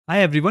Hi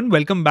everyone,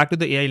 welcome back to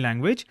the AI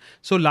language.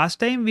 So last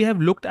time we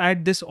have looked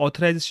at this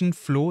authorization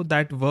flow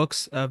that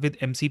works with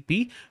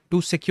MCP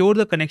to secure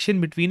the connection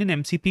between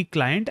an MCP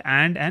client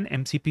and an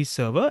MCP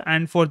server.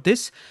 And for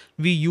this,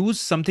 we use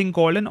something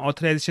called an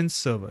authorization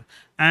server.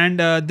 And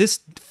this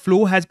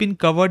flow has been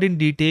covered in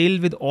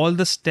detail with all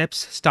the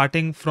steps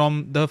starting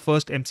from the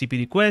first MCP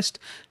request,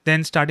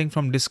 then starting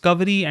from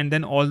discovery, and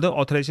then all the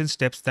authorization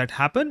steps that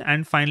happen,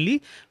 and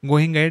finally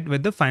going ahead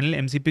with the final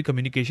MCP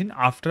communication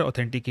after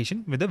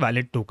authentication with a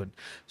valid token.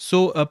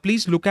 So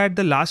please look at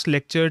the last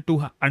lecture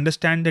to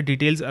understand the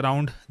details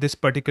around this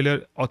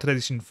particular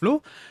authorization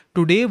flow.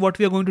 Today, what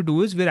we are going to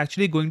do is we're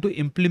actually going to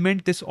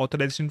implement this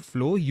authorization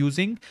flow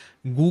using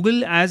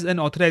Google as an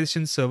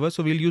authorization server.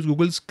 So we'll use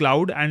Google's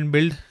cloud and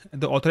build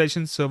the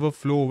authorization server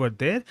flow over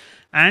there.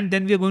 And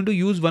then we are going to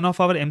use one of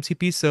our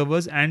MCP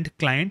servers and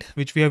client,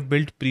 which we have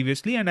built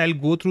previously. And I'll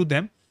go through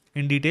them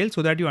in detail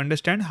so that you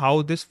understand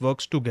how this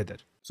works together.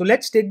 So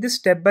let's take this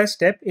step by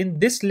step. In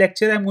this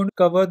lecture, I'm going to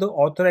cover the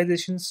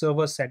authorization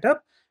server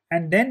setup,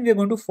 and then we're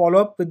going to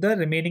follow up with the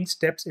remaining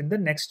steps in the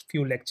next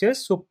few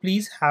lectures. So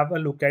please have a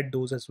look at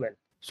those as well.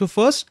 So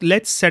first,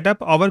 let's set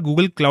up our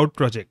Google Cloud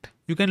project.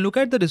 You can look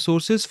at the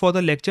resources for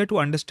the lecture to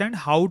understand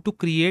how to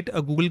create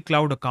a Google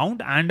Cloud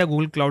account and a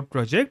Google Cloud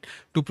project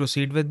to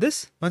proceed with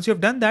this. Once you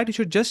have done that, you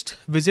should just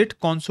visit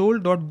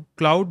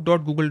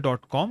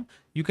console.cloud.google.com.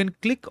 You can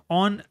click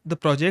on the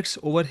projects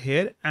over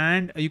here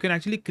and you can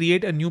actually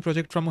create a new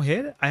project from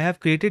here. I have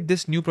created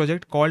this new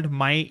project called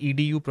My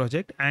EDU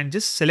project, and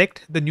just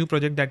select the new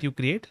project that you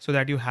create so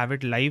that you have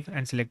it live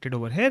and selected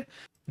over here.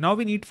 Now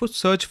we need to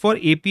search for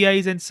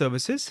APIs and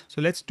services. So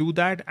let's do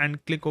that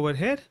and click over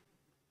here.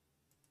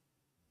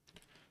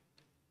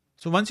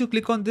 So once you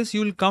click on this,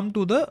 you will come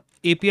to the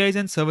APIs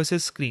and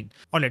services screen.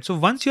 Alright, so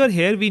once you're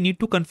here, we need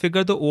to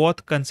configure the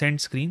OAuth consent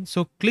screen.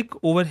 So click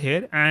over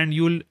here and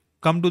you'll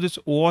come to this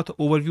OAuth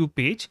overview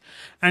page.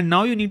 And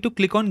now you need to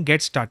click on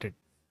get started.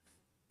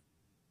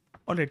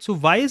 Alright, so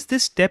why is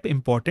this step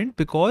important?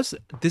 Because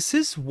this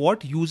is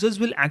what users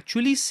will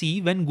actually see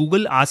when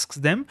Google asks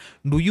them,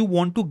 do you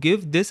want to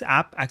give this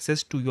app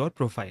access to your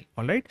profile?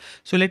 Alright,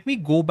 so let me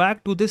go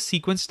back to this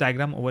sequence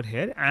diagram over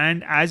here.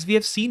 And as we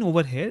have seen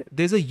over here,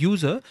 there's a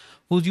user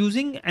who's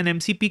using an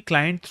MCP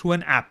client through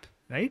an app,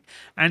 right?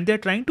 And they're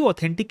trying to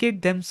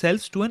authenticate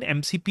themselves to an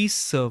MCP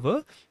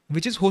server,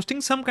 which is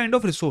hosting some kind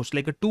of resource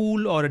like a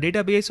tool or a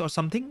database or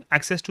something,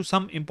 access to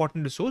some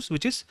important resource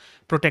which is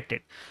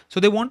protected. So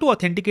they want to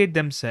authenticate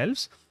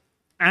themselves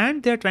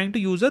and they're trying to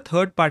use a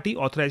third-party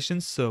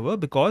authorization server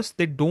because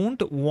they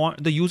don't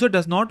want, the user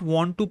does not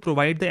want to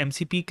provide the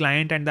MCP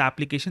client and the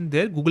application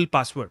their Google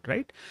password,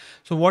 right?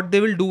 So what they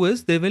will do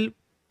is they will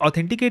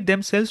authenticate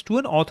themselves to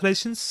an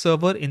authorization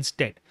server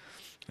instead.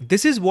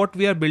 This is what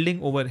we are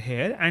building over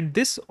here, and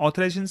this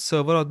authorization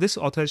server or this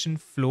authorization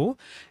flow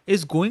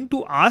is going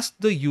to ask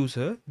the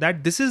user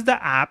that this is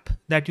the app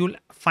that you'll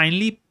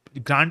finally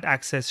grant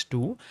access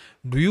to.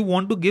 Do you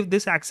want to give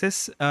this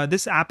access,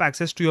 this app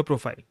access to your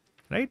profile,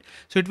 right?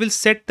 So it will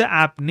set the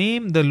app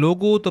name, the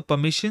logo, the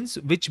permissions,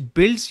 which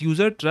builds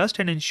user trust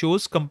and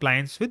ensures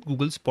compliance with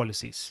Google's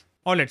policies.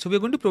 All right, so we're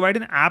going to provide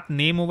an app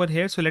name over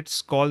here. So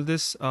let's call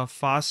this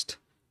fast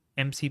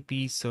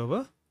MCP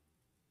server.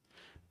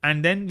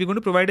 And then we're going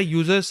to provide a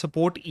user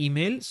support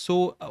email.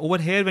 So over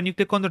here, when you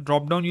click on the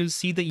drop down, you'll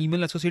see the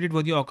email associated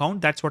with your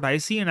account. That's what I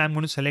see, and I'm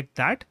going to select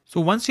that. So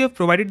once you have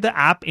provided the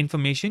app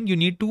information, you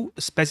need to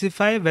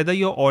specify whether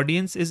your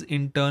audience is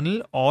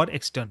internal or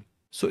external.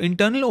 So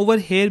internal over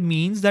here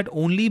means that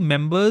only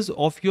members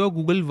of your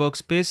Google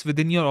Workspace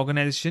within your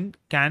organization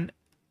can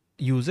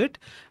use it,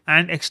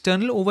 and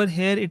external over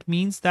here, it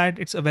means that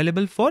it's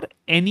available for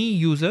any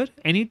user,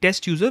 any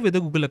test user with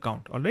a Google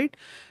account. All right.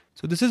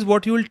 So this is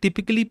what you will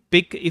typically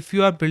pick if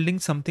you are building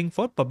something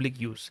for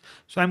public use.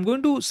 So I'm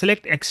going to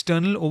select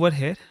external over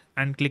here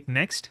and click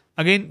next.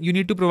 Again, you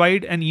need to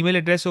provide an email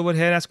address over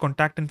here as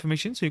contact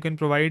information. So you can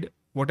provide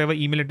whatever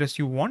email address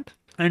you want.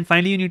 And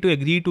finally, you need to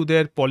agree to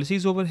their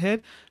policies over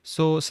here.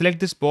 So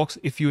select this box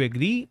if you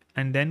agree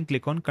and then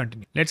click on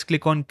continue. Let's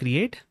click on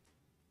create.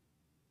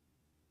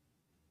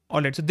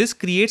 All right, so this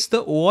creates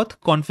the OAuth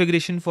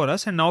configuration for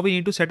us. And now we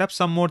need to set up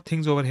some more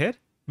things over here,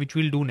 which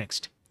we'll do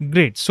next.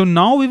 Great. So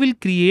now we will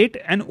create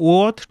an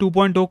OAuth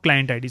 2.0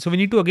 client ID. So we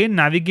need to again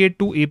navigate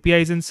to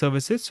APIs and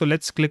services. So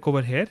let's click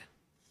over here.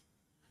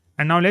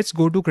 And now let's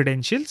go to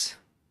credentials.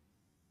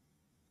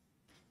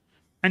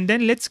 And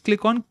then let's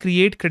click on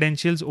create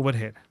credentials over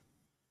here.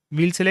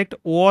 We'll select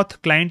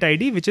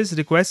OAuthClientID, which is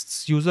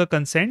requests user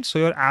consent. So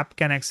your app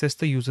can access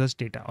the user's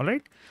data. All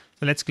right.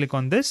 So let's click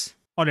on this.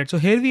 All right. So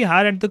here we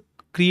are at the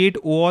create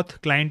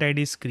OAuth client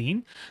ID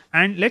screen,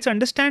 and let's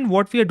understand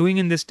what we are doing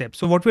in this step.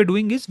 So what we're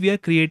doing is we are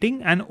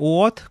creating an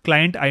OAuth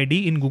client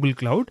ID in Google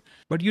Cloud,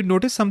 but you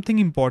notice something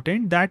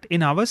important, that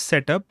in our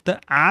setup, the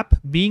app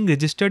being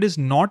registered is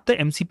not the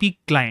MCP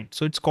client.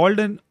 So it's called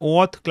an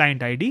OAuth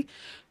client ID,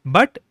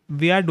 but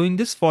we are doing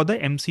this for the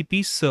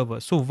MCP server.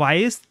 So why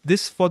is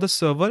this for the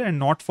server and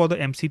not for the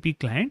MCP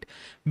client?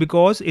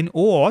 Because in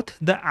OAuth,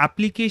 the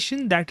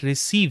application that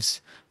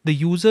receives the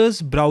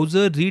user's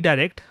browser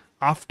redirect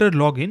after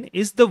login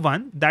is the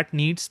one that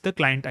needs the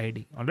client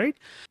ID. All right.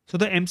 So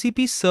the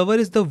MCP server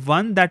is the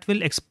one that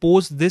will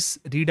expose this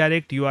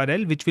redirect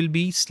URL, which will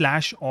be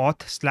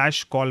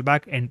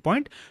 /auth/callback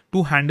endpoint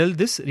to handle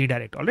this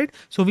redirect. All right.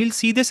 So we'll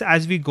see this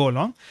as we go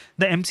along.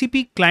 The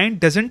MCP client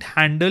doesn't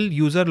handle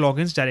user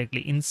logins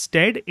directly.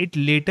 Instead, it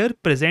later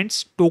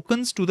presents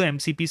tokens to the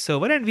MCP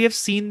server, and we have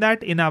seen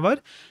that in our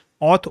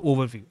Auth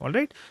overview. All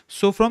right.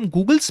 So from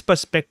Google's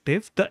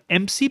perspective, the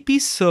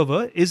MCP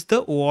server is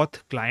the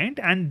OAuth client,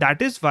 and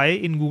that is why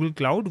in Google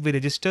Cloud we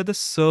register the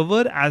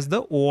server as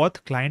the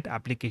OAuth client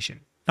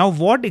application. Now,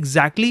 what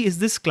exactly is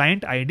this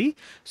client ID?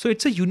 So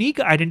it's a unique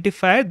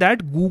identifier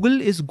that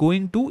Google is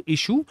going to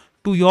issue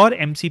to your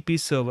MCP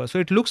server. So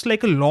it looks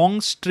like a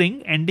long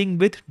string ending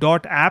with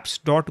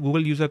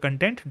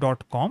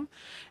 .apps.googleusercontent.com.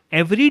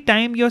 Every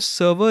time your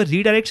server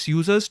redirects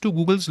users to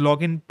Google's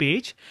login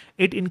page,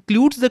 it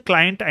includes the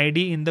client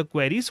ID in the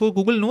query, so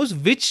Google knows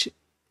which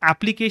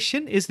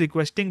application is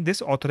requesting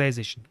this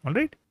authorization. All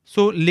right.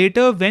 So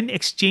later, when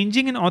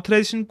exchanging an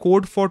authorization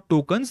code for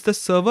tokens, the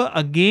server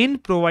again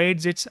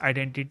provides its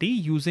identity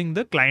using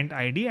the client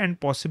ID and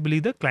possibly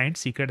the client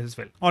secret as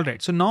well. All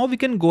right. So now we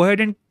can go ahead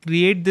and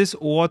create this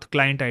OAuth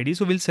client ID.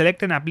 So we'll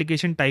select an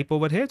application type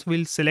over here. So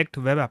we'll select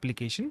web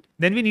application.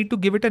 Then we need to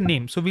give it a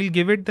name. So we'll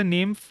give it the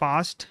name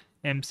fast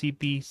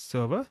MCP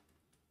server.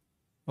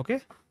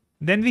 Okay.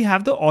 Then we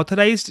have the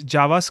authorized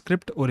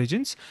JavaScript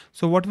origins.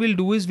 So what we'll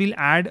do is we'll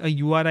add a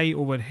URI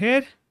over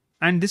here,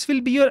 and this will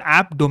be your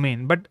app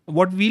domain. But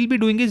what we'll be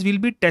doing is we'll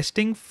be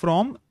testing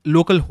from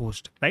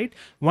localhost, right?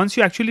 Once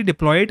you actually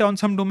deploy it on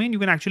some domain, you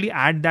can actually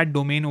add that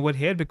domain over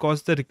here,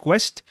 because the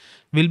request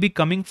will be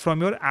coming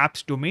from your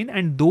app's domain,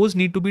 and those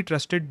need to be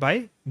trusted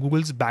by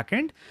Google's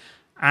backend.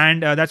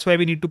 And that's why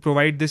we need to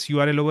provide this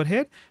URL over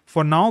here.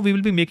 For now, we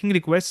will be making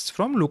requests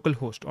from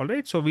localhost. All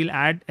right. So we'll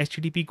add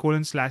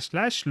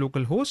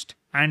http://localhost,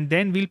 and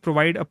then we'll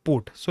provide a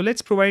port. So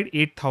let's provide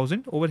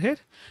 8000 over here.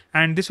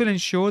 And this will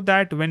ensure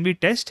that when we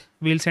test,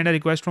 we'll send a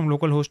request from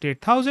localhost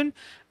 8000,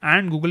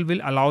 and Google will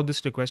allow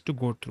this request to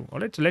go through. All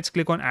right. So let's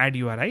click on add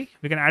URI.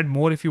 We can add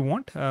more if you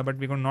want, but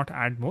we're going to not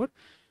add more.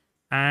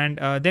 And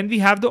then we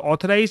have the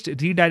authorized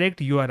redirect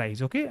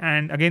URIs. Okay.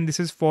 And again, this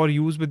is for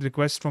use with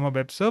requests from a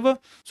web server.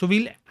 So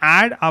we'll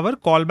add our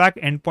callback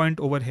endpoint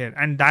over here,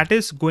 and that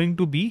is going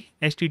to be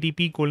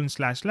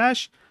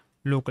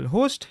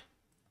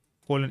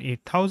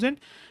http://localhost:8000.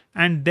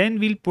 And then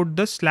we'll put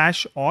the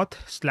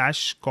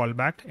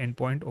 /auth/callback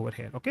endpoint over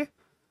here. Okay.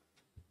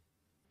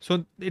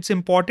 So it's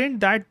important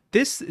that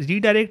this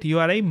redirect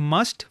URI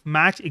must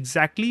match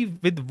exactly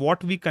with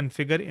what we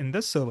configure in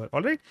the server.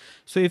 All right.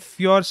 So if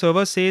your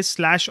server says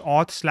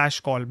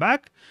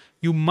 /auth/callback,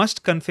 you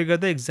must configure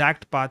the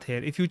exact path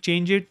here. If you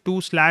change it to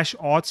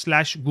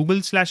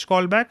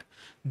 /auth/google/callback,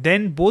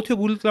 then both your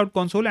Google Cloud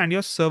Console and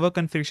your server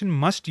configuration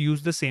must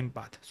use the same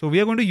path. So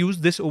we are going to use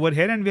this over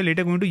here, and we're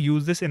later going to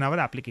use this in our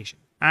application.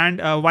 And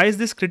why is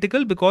this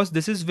critical? Because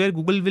this is where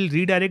Google will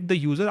redirect the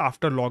user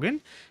after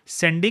login,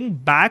 sending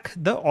back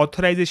the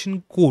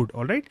authorization code.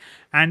 All right.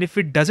 And if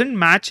it doesn't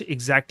match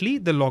exactly,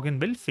 the login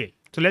will fail.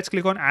 So let's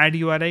click on add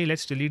URI.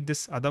 Let's delete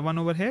this other one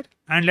over here,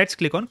 and let's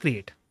click on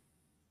create.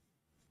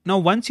 Now,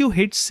 once you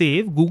hit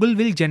save, Google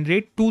will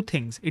generate two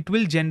things. It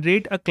will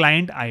generate a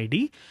client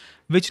ID,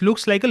 which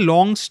looks like a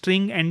long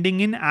string ending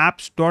in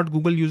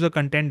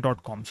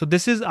apps.googleusercontent.com. So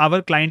this is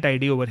our client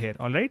ID over here.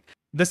 All right.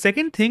 The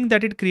second thing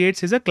that it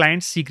creates is a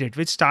client secret,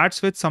 which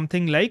starts with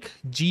something like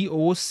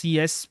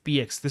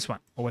GOCSPX, this one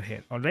over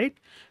here. All right.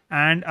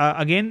 And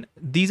again,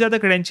 these are the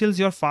credentials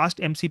your fast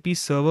MCP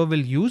server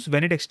will use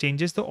when it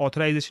exchanges the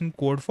authorization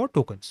code for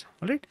tokens.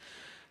 All right.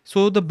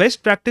 So the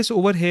best practice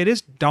over here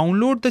is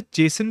download the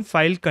JSON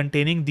file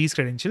containing these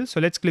credentials.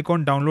 So let's click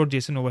on download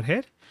JSON over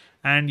here,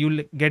 and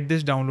you'll get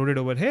this downloaded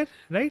over here,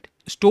 right?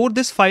 Store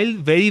this file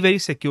very, very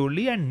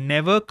securely, and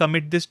never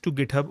commit this to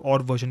GitHub or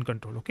version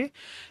control. Okay.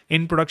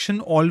 In production,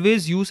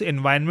 always use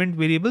environment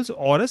variables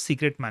or a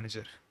secret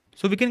manager.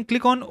 So we can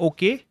click on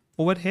OK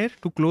over here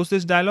to close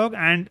this dialog.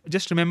 And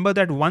just remember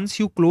that once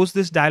you close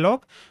this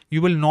dialog,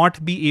 you will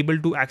not be able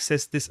to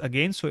access this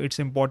again. So it's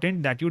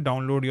important that you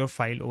download your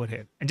file over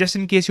here. And just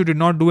in case you did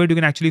not do it, you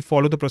can actually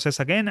follow the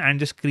process again and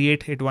just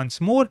create it once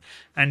more,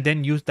 and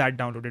then use that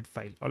downloaded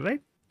file. All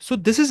right. So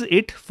this is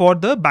it for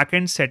the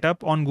backend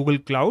setup on Google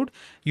Cloud.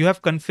 You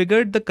have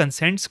configured the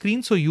consent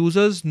screen so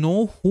users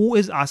know who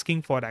is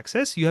asking for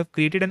access. You have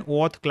created an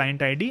OAuth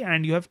client ID,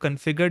 and you have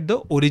configured the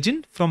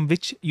origin from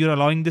which you're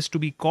allowing this to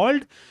be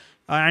called.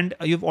 And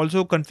you've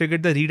also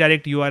configured the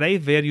redirect URI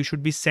where you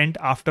should be sent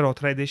after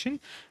authorization.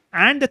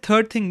 And the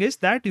third thing is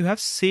that you have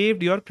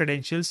saved your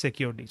credentials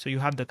securely. So you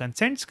have the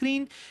consent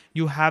screen,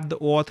 you have the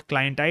OAuth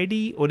client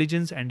ID,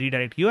 origins and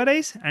redirect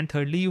URIs, and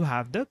thirdly, you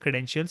have the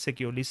credentials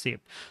securely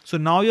saved. So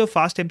now your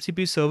fast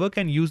MCP server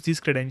can use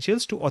these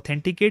credentials to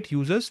authenticate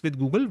users with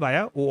Google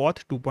via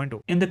OAuth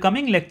 2.0. In the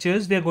coming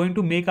lectures, we are going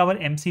to make our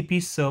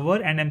MCP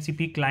server and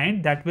MCP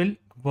client that will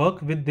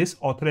work with this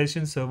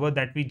authorization server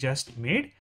that we just made.